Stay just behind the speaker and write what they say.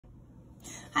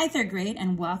Hi, third grade,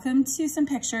 and welcome to some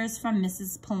pictures from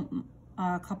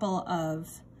a couple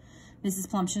of Mrs.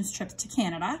 Plumption's trips to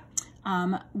Canada.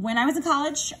 When I was in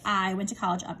college, I went to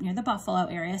college up near the Buffalo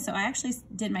area, so I actually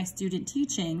did my student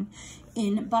teaching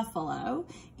in Buffalo,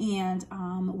 and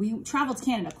we traveled to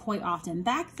Canada quite often.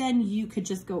 Back then, you could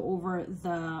just go over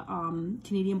the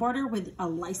Canadian border with a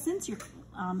license,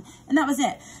 and that was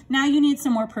it. Now you need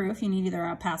some more proof. You need either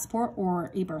a passport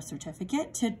or a birth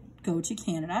certificate to go to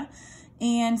Canada.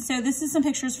 And so this is some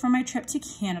pictures from my trip to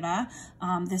Canada.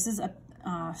 This is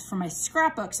from my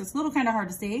scrapbook, so it's a little kind of hard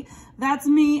to see. That's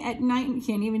me at night. You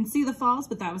can't even see the falls,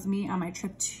 but that was me on my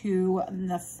trip to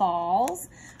the falls.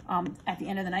 At the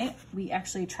end of the night, we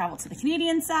actually traveled to the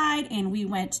Canadian side, and we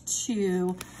went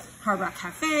to Hard Rock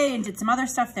Cafe and did some other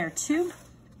stuff there too.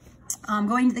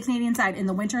 Going to the Canadian side in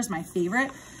the winter is my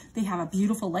favorite. They have a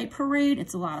beautiful light parade.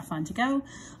 It's a lot of fun to go.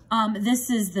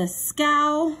 This is the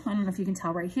scow. I don't know if you can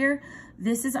tell right here.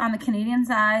 This is on the Canadian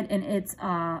side, and it's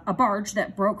a barge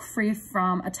that broke free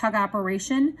from a tug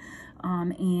operation.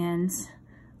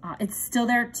 It's still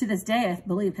there to this day, I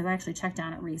believe, because I actually checked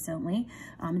on it recently.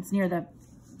 It's near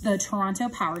the Toronto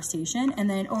Power Station. And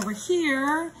then over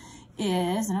here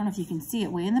is, I don't know if you can see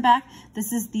it way in the back,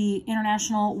 this is the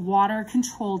International Water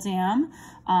Control Dam.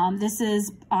 This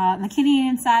is on the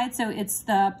Canadian side, so it's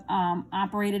the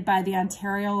operated by the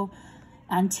Ontario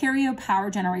Power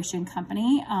Generation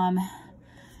Company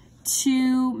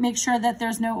to make sure that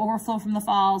there's no overflow from the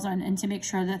falls and to make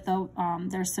sure that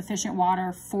there's sufficient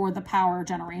water for the power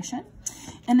generation.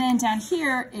 And then down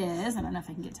here is, I don't know if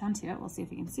I can get down to it, we'll see if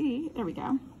you can see, there we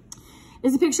go,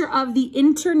 is a picture of the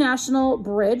International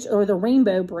Bridge, or the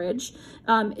Rainbow Bridge.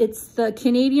 It's the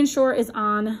Canadian shore is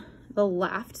on the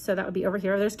left, so that would be over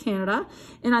here. There's Canada.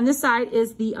 And on this side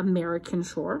is the American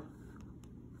shore.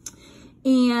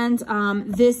 And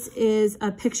this is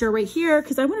a picture right here,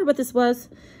 because I wondered what this was.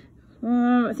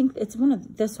 I think it's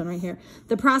this one right here.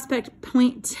 The Prospect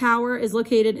Point Tower is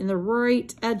located in the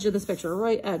right edge of this picture,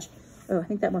 right edge. Oh, I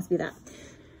think that must be that.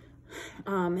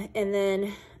 And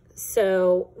then,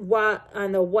 so what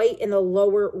on the white in the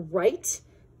lower right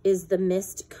is the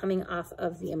mist coming off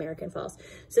of the American Falls.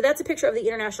 So that's a picture of the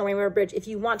International Rainbow Bridge. If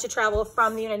you want to travel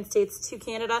from the United States to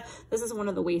Canada, this is one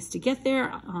of the ways to get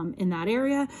there in that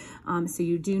area. So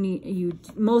you do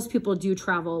need, most people do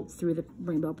travel through the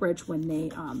Rainbow Bridge when they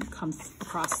come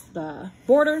across the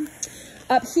border.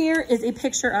 Up here is a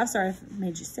picture of, sorry, I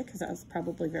made you sick because I was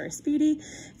probably very speedy.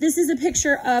 This is a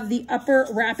picture of the upper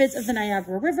rapids of the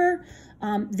Niagara River.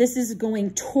 This is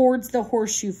going towards the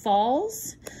Horseshoe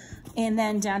Falls. And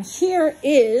then down here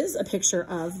is a picture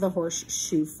of the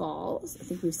Horseshoe Falls. I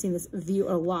think we've seen this view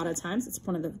a lot of times. It's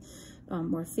one of the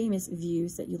more famous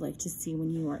views that you like to see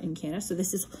when you are in Canada. So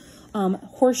this is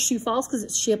Horseshoe Falls because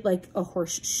it's shaped like a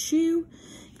horseshoe.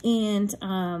 And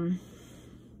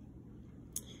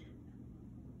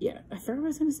yeah, I forgot what I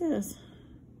was going to say this.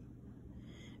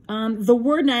 The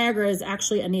word Niagara is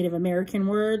actually a Native American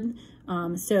word.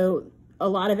 So a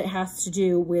lot of it has to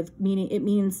do with meaning, it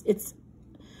means it's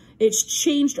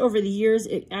changed over the years.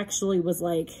 It actually was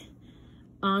like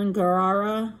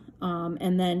Angarara,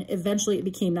 and then eventually it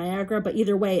became Niagara. But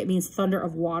either way, it means thunder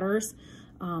of waters,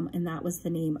 and that was the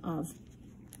name of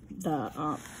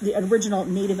the original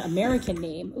Native American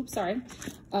name. Oops, sorry,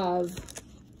 of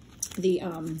the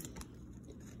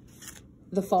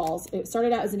falls. It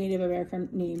started out as a Native American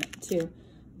name too,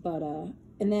 but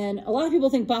and then a lot of people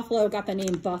think Buffalo got the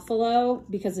name Buffalo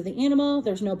because of the animal.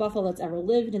 There's no buffalo that's ever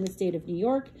lived in the state of New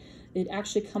York. It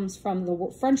actually comes from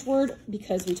the French word,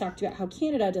 because we talked about how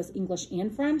Canada does English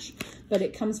and French, but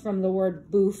it comes from the word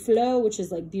buffalo, which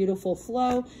is like beautiful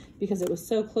flow, because it was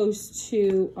so close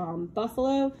to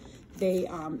Buffalo. They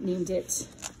named it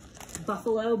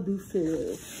Buffalo.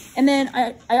 And then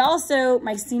I also,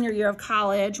 my senior year of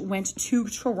college, went to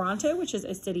Toronto, which is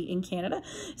a city in Canada.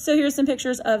 So here's some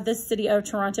pictures of the city of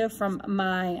Toronto from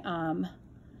my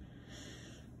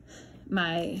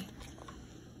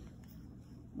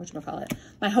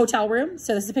my hotel room.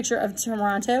 So this is a picture of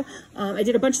Toronto. I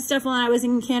did a bunch of stuff while I was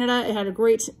in Canada. I had a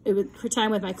great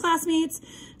time with my classmates.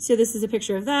 So this is a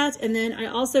picture of that. And then I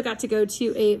also got to go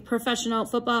to a professional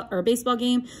football or baseball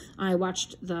game. I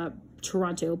watched the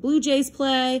Toronto Blue Jays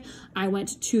play. I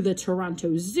went to the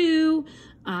Toronto Zoo.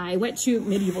 I went to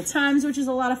Medieval Times, which is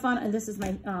a lot of fun. And this is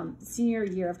my senior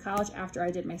year of college after I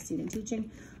did my student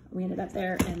teaching. We ended up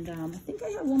there, and I think I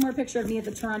have one more picture of me at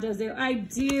the Toronto Zoo. I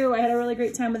do. I had a really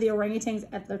great time with the orangutans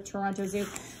at the Toronto Zoo.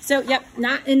 So, yep,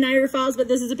 not in Niagara Falls, but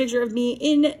this is a picture of me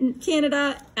in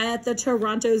Canada at the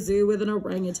Toronto Zoo with an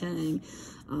orangutan.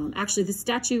 Actually, the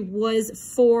statue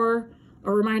was for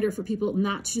a reminder for people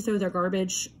not to throw their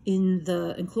garbage in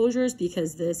the enclosures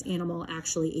because this animal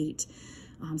actually ate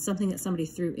something that somebody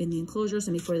threw in the enclosures,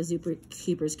 and before the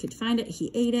zookeepers could find it,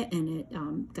 he ate it, and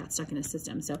it got stuck in his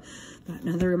system. So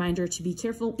another reminder to be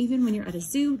careful. Even when you're at a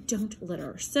zoo, don't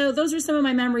litter. So those are some of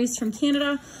my memories from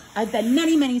Canada. I've been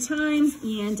many, many times,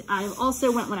 and I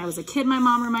also went when I was a kid. My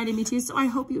mom reminded me to, so I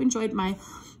hope you enjoyed my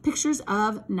pictures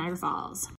of Niagara Falls.